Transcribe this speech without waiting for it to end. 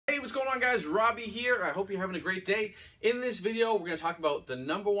what's going on, guys? Robbie here. I hope you're having a great day. In this video, we're going to talk about the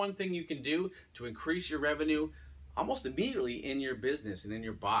 #1 thing you can do to increase your revenue almost immediately in your business and in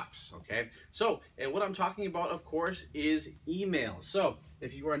your box, okay? So, and what I'm talking about, of course, is email. So,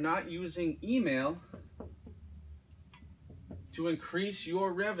 if you are not using email to increase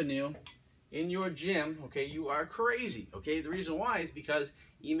your revenue in your gym, okay, you are crazy, okay? The reason why is because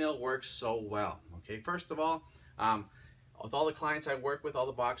email works so well, okay? First of all, with all the clients I work with, all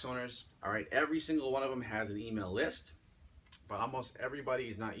the box owners, all right, every single one of them has an email list, but almost everybody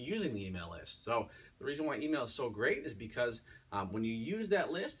is not using the email list. So the reason why email is so great is because when you use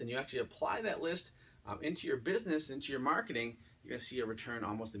that list and you actually apply that list into your business, into your marketing, you're gonna see a return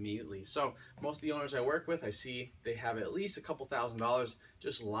almost immediately. So most of the owners I work with, I see they have at least a couple $1,000s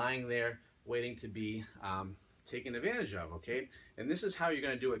just lying there waiting to be taken advantage of, okay? And this is how you're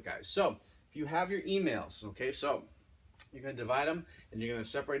gonna do it, guys. So if you have your emails, okay, so you're gonna divide them and you're gonna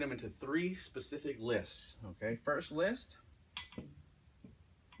separate them into 3 specific lists, okay? First list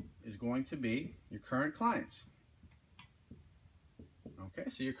is going to be your current clients. Okay,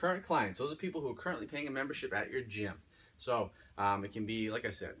 so your current clients, those are people who are currently paying a membership at your gym. So it can be, like I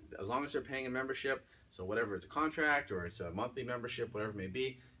said, as long as they're paying a membership, so whatever it's a contract or it's a monthly membership, whatever it may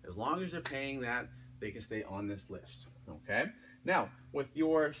be, as long as they're paying that, they can stay on this list, okay? Now, with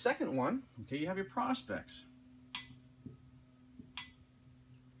your second one, okay, you have your prospects.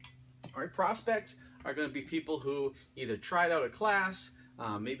 All right, prospects are gonna be people who either tried out a class,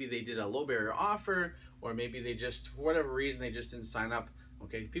 maybe they did a low barrier offer, or maybe they just, for whatever reason, they just didn't sign up,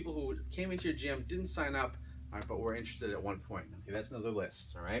 okay? People who came into your gym, didn't sign up, all right, but were interested at one point, okay? That's another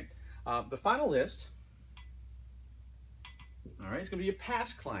list, all right? The final list, all right, it's gonna be your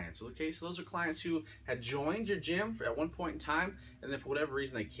past clients, okay? So those are clients who had joined your gym at one point in time, and then for whatever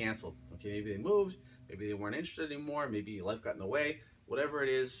reason, they canceled, okay? Maybe they moved, maybe they weren't interested anymore, maybe life got in the way, whatever it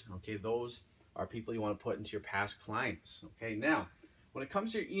is, okay? Those are people you wanna put into your past clients, okay? Now, when it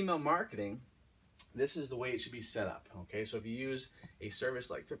comes to your email marketing, this is the way it should be set up, okay? So if you use a service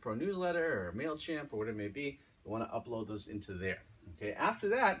like FitPro Newsletter or MailChimp or whatever it may be, you wanna upload those into there, okay? After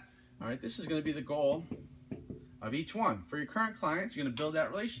that, all right, this is gonna be the goal of each one. For your current clients, you're gonna build that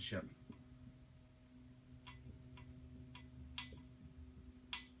relationship.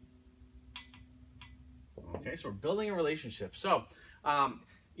 Okay, so we're building a relationship. So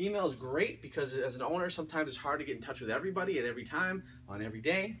email is great because as an owner, sometimes it's hard to get in touch with everybody at every time, on every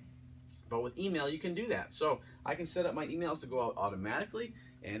day. But with email, you can do that. So I can set up my emails to go out automatically,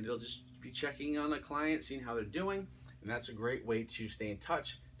 and it'll just be checking on a client, seeing how they're doing. And that's a great way to stay in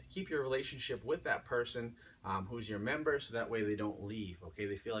touch, to keep your relationship with that person who's your member, so that way they don't leave, okay?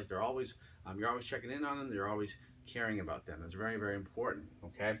 They feel like they're always, you're always checking in on them, they're always caring about them. That's very, very important,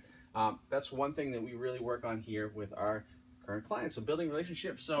 okay? That's one thing that we really work on here with our current clients. So building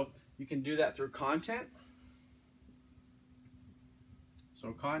relationships, so you can do that through content.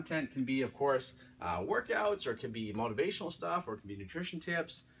 So content can be, of course, workouts, or it can be motivational stuff, or it can be nutrition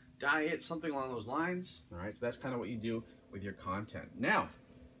tips, diet, something along those lines. All right, so that's kind of what you do with your content. Now,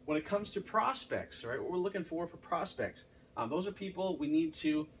 when it comes to prospects, right, what we're looking for prospects, those are people we need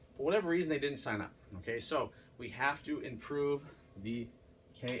to, for whatever reason, they didn't sign up. Okay, so we have to improve the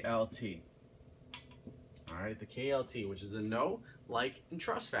KLT. All right, the KLT, which is the know, like, and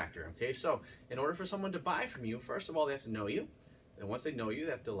trust factor. Okay, so in order for someone to buy from you, first of all, they have to know you. And once they know you,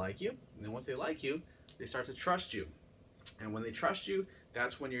 they have to like you. And then once they like you, they start to trust you. And when they trust you,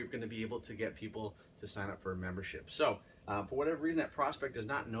 that's when you're going to be able to get people to sign up for a membership. So for whatever reason, that prospect does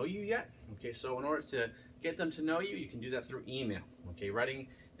not know you yet. Okay, so in order to get them to know you, you can do that through email. Okay, writing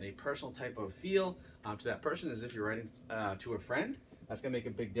in a personal type of feel to that person as if you're writing to a friend. That's going to make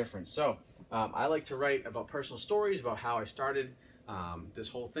a big difference. So I like to write about personal stories about how I started this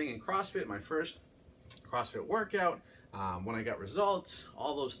whole thing in CrossFit, my first CrossFit workout, when I got results,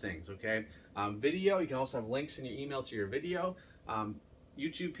 all those things, okay? Video, you can also have links in your email to your video.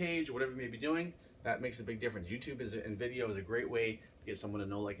 YouTube page, whatever you may be doing, that makes a big difference. YouTube and video is a great way to get someone to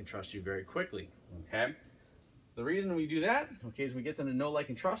know, like, and trust you very quickly, okay? The reason we do that, okay, is we get them to know, like,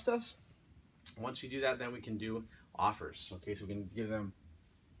 and trust us. Once we do that, then we can do offers, okay? So we can give them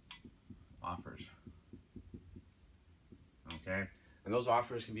offers, okay? And those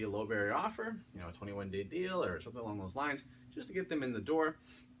offers can be a low barrier offer, you know, a 21-day deal or something along those lines, just to get them in the door.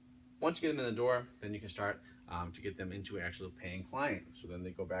 Once you get them in the door, then you can start to get them into an actual paying client. So then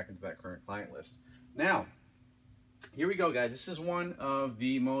they go back into that current client list. Now, here we go, guys. This is one of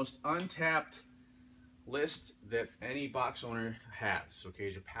the most untapped lists that any box owner has, okay,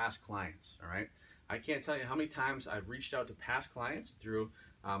 is your past clients, all right? I can't tell you how many times I've reached out to past clients through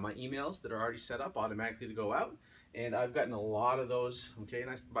my emails that are already set up automatically to go out, And I've gotten a lot of those, okay?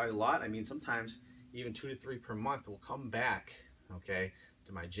 And by a lot, I mean sometimes even 2 to 3 per month will come back, okay,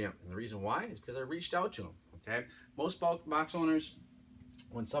 to my gym. And the reason why is because I reached out to them, okay? Most box owners,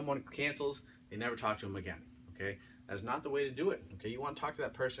 when someone cancels, they never talk to them again, okay? That's not the way to do it, okay? You want to talk to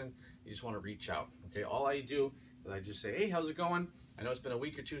that person, you just want to reach out, okay? All I do is I just say, hey, how's it going? I know it's been a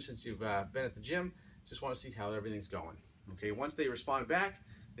week or two since you've been at the gym. Just want to see how everything's going, okay? Once they respond back,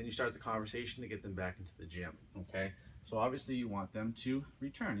 then you start the conversation to get them back into the gym, okay? So obviously you want them to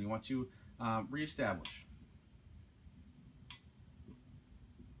return. You want to reestablish.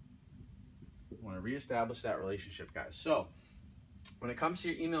 You want to reestablish that relationship, guys. So when it comes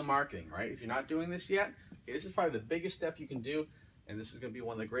to your email marketing, right? If you're not doing this yet, okay, this is probably the biggest step you can do, and this is going to be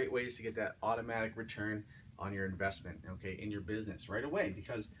one of the great ways to get that automatic return on your investment, okay, in your business right away.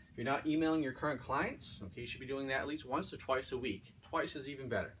 Because if you're not emailing your current clients, okay, you should be doing that at least once or twice a week. Twice is even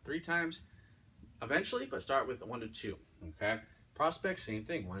better. 3 times eventually, but start with 1 to 2, okay? Prospects, same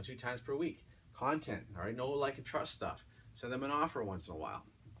thing, 1 to 2 times per week. Content, all right, know, like, and trust stuff. Send them an offer once in a while.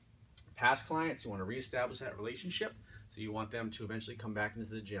 Past clients, you want to reestablish that relationship, so you want them to eventually come back into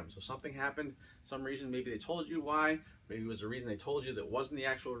the gym. So something happened, some reason, maybe they told you why, maybe it was a reason they told you that wasn't the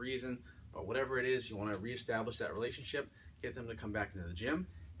actual reason, but whatever it is, you want to reestablish that relationship, get them to come back into the gym.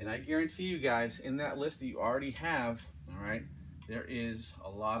 And I guarantee you guys, in that list that you already have, all right, there is a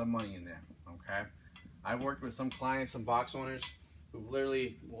lot of money in there, okay? I've worked with some clients, some box owners, who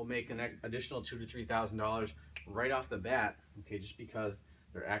literally will make an additional $2,000 to $3,000 right off the bat, okay, just because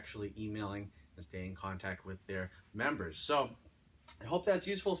they're actually emailing and staying in contact with their members. So I hope that's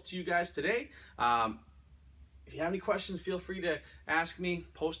useful to you guys today. If you have any questions, feel free to ask me,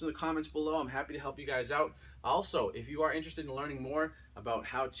 post in the comments below. I'm happy to help you guys out. Also, if you are interested in learning more about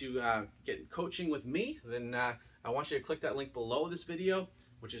how to get coaching with me, then I want you to click that link below this video,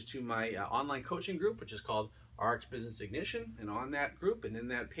 which is to my online coaching group, which is called RX Business Ignition. And on that group and in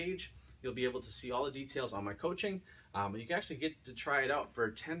that page, you'll be able to see all the details on my coaching. You can actually get to try it out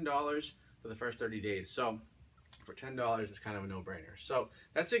for $10 for the first 30 days. So for $10, it's kind of a no-brainer. So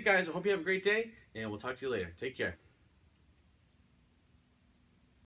that's it, guys. I hope you have a great day, and we'll talk to you later. Take care.